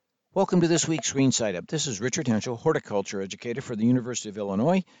Welcome to this week's Green Side Up. This is Richard Henschel, horticulture educator for the University of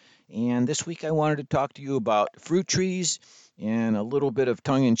Illinois. And this week I wanted to talk to you about fruit trees and a little bit of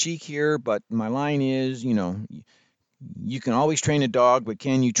tongue in cheek here. But my line is, you can always train a dog, but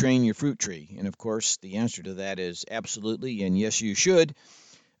can you train your fruit tree? And of course, the answer to that is absolutely. And yes, you should.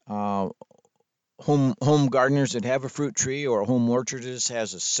 Uh, home gardeners that have a fruit tree or a home orchardist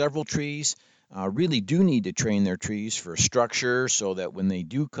has several trees really do need to train their trees for structure so that when they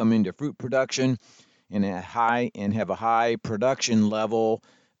do come into fruit production and have a high production level,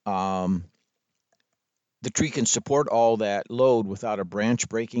 um, the tree can support all that load without a branch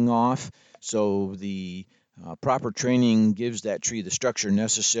breaking off. So the proper training gives that tree the structure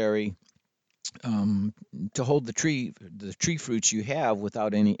necessary um, to hold the tree fruits you have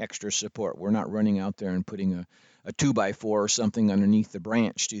without any extra support. We're not running out there and putting a 2x4 or something underneath the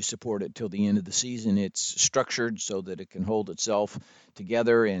branch to support it till the end of the season. It's structured so that it can hold itself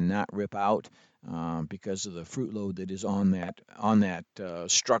together and not rip out because of the fruit load that is on that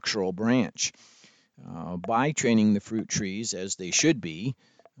structural branch. By training the fruit trees as they should be,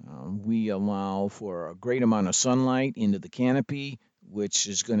 we allow for a great amount of sunlight into the canopy, which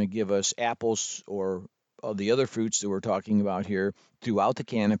is going to give us apples or the other fruits that we're talking about here throughout the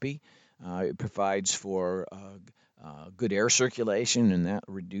canopy. It provides for good air circulation, and that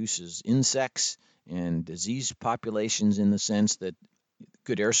reduces insects and disease populations in the sense that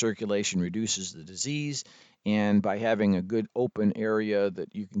good air circulation reduces the disease. And by having a good open area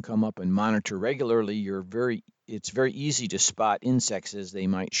that you can come up and monitor regularly, it's very easy to spot insects as they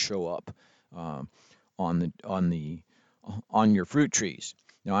might show up um, on your fruit trees.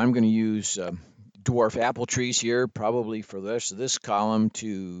 Now I'm going to use dwarf apple trees here, probably for the rest of this column, to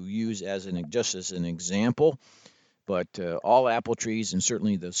use just as an example. But all apple trees, and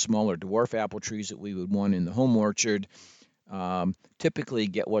certainly the smaller dwarf apple trees that we would want in the home orchard, typically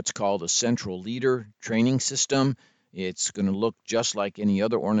get what's called a central leader training system. It's going to look just like any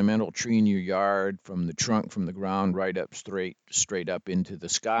other ornamental tree in your yard, from the trunk, from the ground, right up straight up into the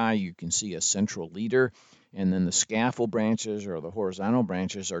sky. You can see a central leader, and then the scaffold branches or the horizontal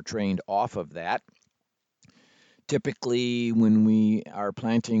branches are trained off of that. Typically, when we are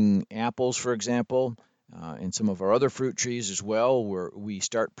planting apples, for example, and some of our other fruit trees as well, where we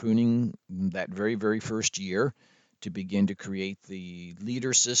start pruning that very, very first year to begin to create the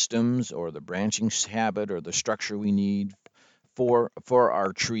leader systems or the branching habit or the structure we need for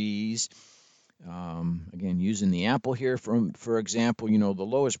our trees. Again, using the apple here for example, the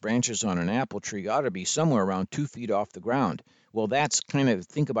lowest branches on an apple tree ought to be somewhere around 2 feet off the ground. Well, that's kind of,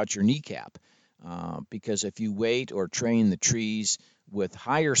 think about your kneecap, because if you wait or train the trees with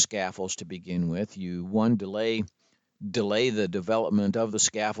higher scaffolds to begin with, you one delay the development of the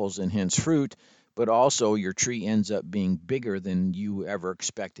scaffolds and hence fruit, but also your tree ends up being bigger than you ever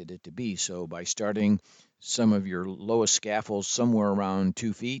expected it to be. So by starting some of your lowest scaffolds somewhere around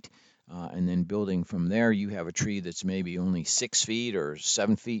 2 feet, and then building from there, you have a tree that's maybe only 6 feet or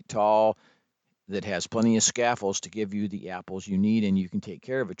 7 feet tall that has plenty of scaffolds to give you the apples you need, and you can take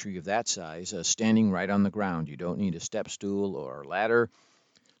care of a tree of that size standing right on the ground. You don't need a step stool or a ladder.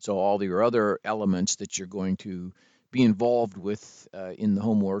 So all your other elements that you're going to be involved with in the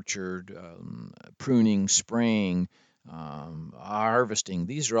home orchard, pruning, spraying, harvesting,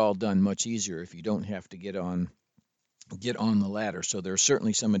 these are all done much easier if you don't have to get on the ladder. So there's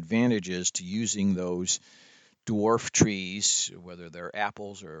certainly some advantages to using those dwarf trees, whether they're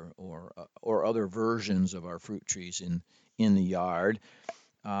apples or other versions of our fruit trees in the yard.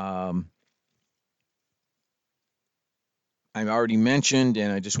 Um, I've already mentioned,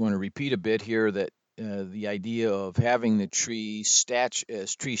 and I just want to repeat a bit here, that the idea of having the tree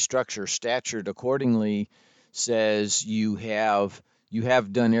structure statured accordingly says you have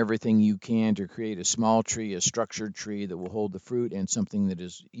done everything you can to create a small tree, a structured tree that will hold the fruit, and something that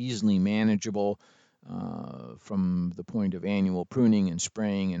is easily manageable from the point of annual pruning and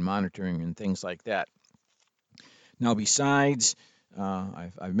spraying and monitoring and things like that. Now, besides,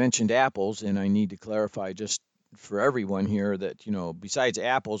 I've mentioned apples, and I need to clarify just for everyone here that, besides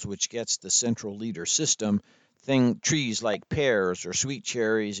apples, which gets the central leader system, trees like pears or sweet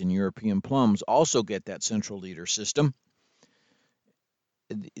cherries and European plums also get that central leader system.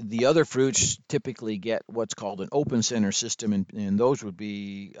 The other fruits typically get what's called an open center system, and those would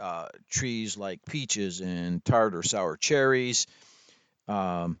be trees like peaches and tart or sour cherries.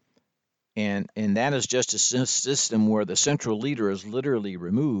 Um, and that is just a system where the central leader is literally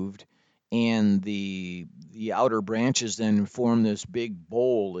removed, and the outer branches then form this big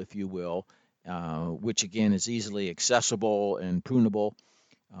bowl, if you will, which again is easily accessible and prunable,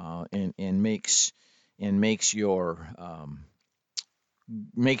 and makes your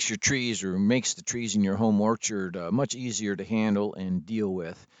makes your trees or makes the trees in your home orchard much easier to handle and deal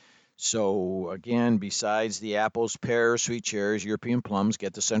with. So again, besides the apples, pears, sweet cherries, European plums,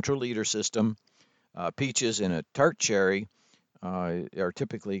 get the central leader system. Peaches and a tart cherry are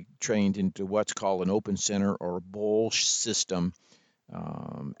typically trained into what's called an open center or bowl system,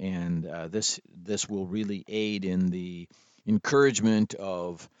 and this will really aid in the encouragement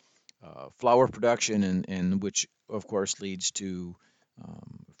of flower production, and which of course leads to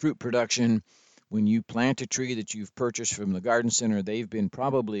fruit production. When you plant a tree that you've purchased from the garden center, they've been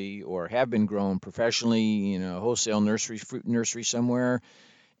probably or have been grown professionally in a wholesale nursery, fruit nursery somewhere,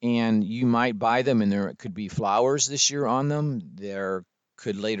 and you might buy them and there could be flowers this year on them. There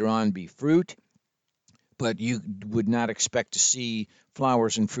could later on be fruit, but you would not expect to see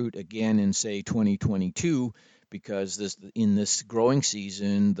flowers and fruit again in, say, 2022, because in this growing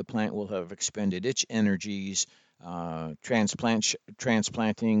season, the plant will have expended its energies,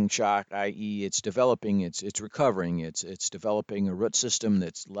 transplanting shock, i.e., it's developing, it's recovering, it's developing a root system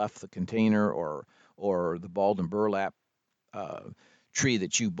that's left the container or the balled and burlap uh, tree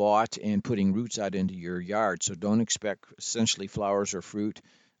that you bought and putting roots out into your yard. So don't expect essentially flowers or fruit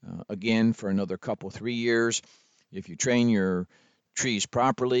again for another couple, 3 years. If you train your trees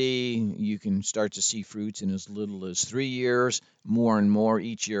properly, you can start to see fruits in as little as 3 years, more and more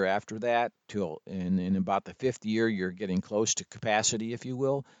each year after that, till and in about the fifth year, you're getting close to capacity, if you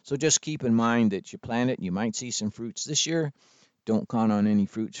will. So just keep in mind that you plant it, you might see some fruits this year. Don't count on any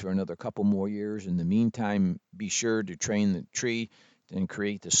fruits for another couple more years. In the meantime, be sure to train the tree and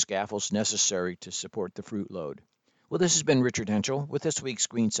create the scaffolds necessary to support the fruit load. Well, this has been Richard Henschel with this week's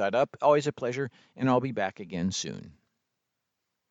Green Side Up. Always a pleasure, and I'll be back again soon.